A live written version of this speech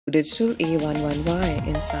Digital A11Y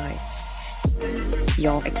Insights,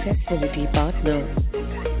 your accessibility partner.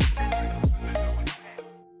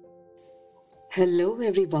 Hello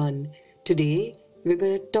everyone. Today we're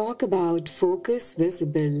going to talk about Focus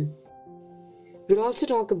Visible. We'll also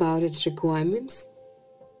talk about its requirements,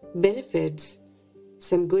 benefits,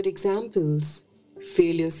 some good examples,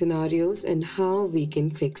 failure scenarios, and how we can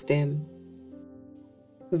fix them.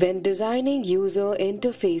 When designing user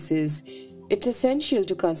interfaces, it's essential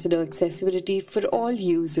to consider accessibility for all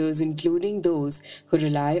users, including those who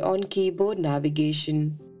rely on keyboard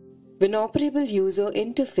navigation. When operable user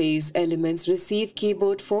interface elements receive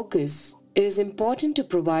keyboard focus, it is important to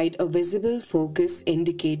provide a visible focus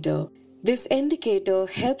indicator. This indicator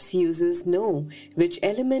helps users know which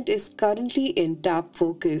element is currently in tap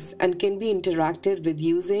focus and can be interacted with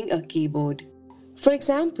using a keyboard. For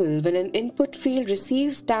example, when an input field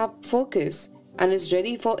receives tap focus and is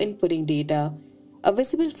ready for inputting data, a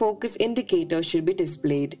visible focus indicator should be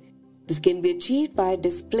displayed. This can be achieved by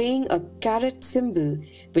displaying a caret symbol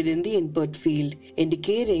within the input field,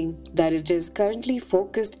 indicating that it is currently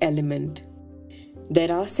focused element.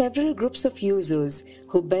 There are several groups of users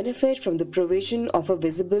who benefit from the provision of a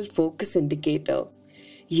visible focus indicator.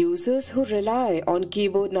 Users who rely on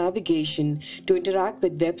keyboard navigation to interact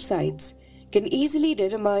with websites can easily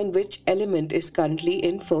determine which element is currently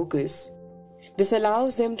in focus. This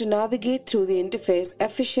allows them to navigate through the interface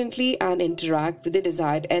efficiently and interact with the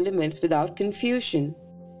desired elements without confusion.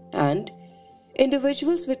 And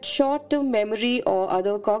individuals with short-term memory or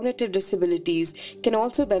other cognitive disabilities can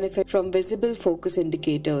also benefit from visible focus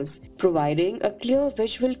indicators. Providing a clear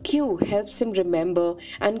visual cue helps them remember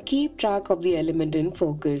and keep track of the element in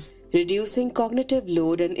focus, reducing cognitive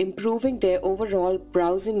load and improving their overall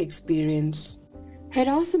browsing experience. Here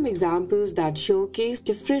are some examples that showcase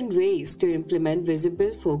different ways to implement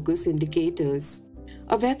visible focus indicators.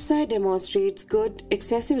 A website demonstrates good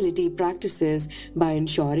accessibility practices by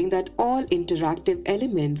ensuring that all interactive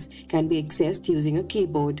elements can be accessed using a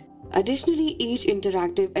keyboard. Additionally, each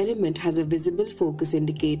interactive element has a visible focus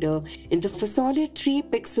indicator in the solid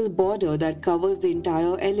 3-pixel border that covers the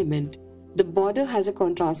entire element. The border has a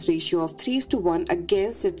contrast ratio of 3:1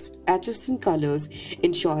 against its adjacent colors,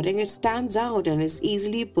 ensuring it stands out and is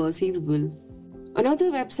easily perceivable. Another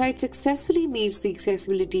website successfully meets the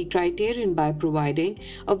accessibility criterion by providing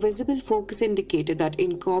a visible focus indicator that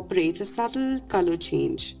incorporates a subtle color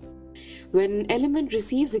change. When an element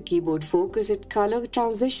receives a keyboard focus, its color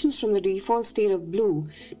transitions from the default state of blue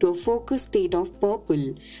to a focus state of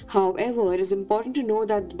purple. However, it is important to know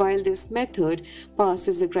that while this method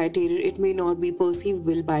passes the criteria, it may not be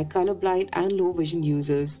perceivable by colorblind and low vision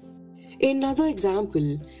users. In another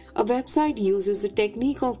example, a website uses the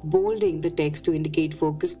technique of bolding the text to indicate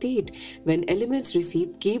focus state when elements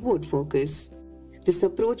receive keyboard focus. This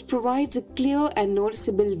approach provides a clear and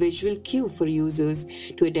noticeable visual cue for users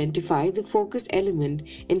to identify the focused element,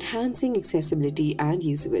 enhancing accessibility and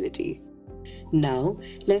usability. Now,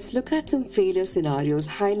 let's look at some failure scenarios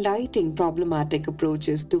highlighting problematic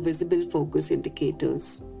approaches to visible focus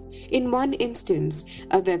indicators. In one instance,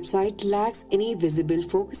 a website lacks any visible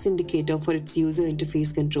focus indicator for its user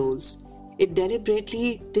interface controls. It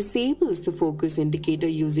deliberately disables the focus indicator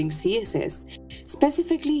using CSS,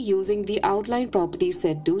 specifically using the outline property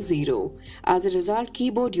set to 0. As a result,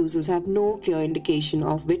 keyboard users have no clear indication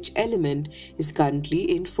of which element is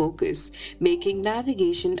currently in focus, making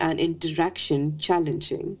navigation and interaction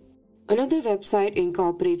challenging. Another website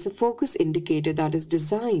incorporates a focus indicator that is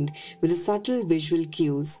designed with subtle visual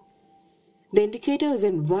cues. The indicator is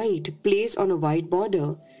in white, placed on a white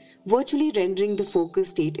border, virtually rendering the focus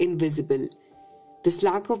state invisible. This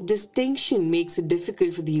lack of distinction makes it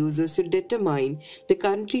difficult for the users to determine the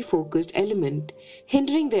currently focused element,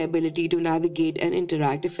 hindering their ability to navigate and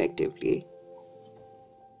interact effectively.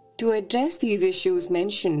 To address these issues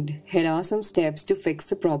mentioned, here are some steps to fix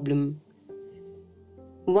the problem.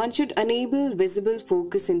 One should enable visible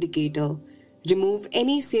focus indicator. Remove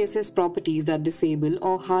any CSS properties that disable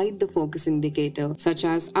or hide the focus indicator, such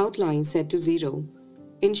as outline set to 0.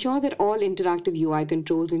 Ensure that all interactive UI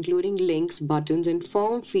controls, including links, buttons, and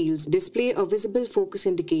form fields, display a visible focus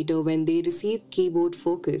indicator when they receive keyboard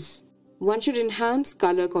focus. One should enhance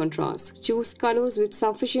color contrast. Choose colors with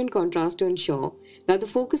sufficient contrast to ensure that the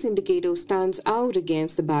focus indicator stands out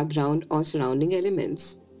against the background or surrounding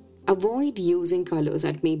elements. Avoid using colors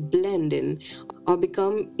that may blend in or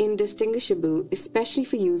become indistinguishable, especially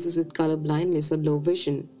for users with color blindness or low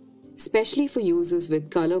vision.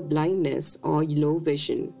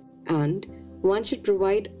 And one should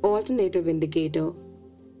provide alternative indicator.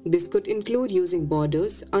 This could include using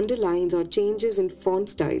borders, underlines, or changes in font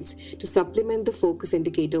styles to supplement the focus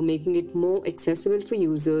indicator, making it more accessible for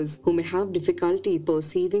users who may have difficulty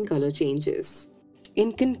perceiving color changes.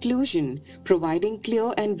 In conclusion, providing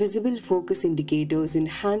clear and visible focus indicators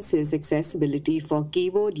enhances accessibility for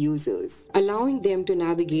keyboard users, allowing them to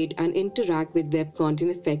navigate and interact with web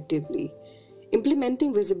content effectively.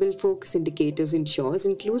 Implementing visible focus indicators ensures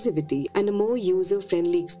inclusivity and a more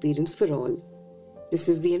user-friendly experience for all. This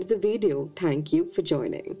is the end of the video. Thank you for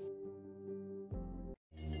joining.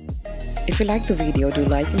 If you like the video, do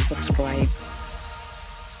like and subscribe.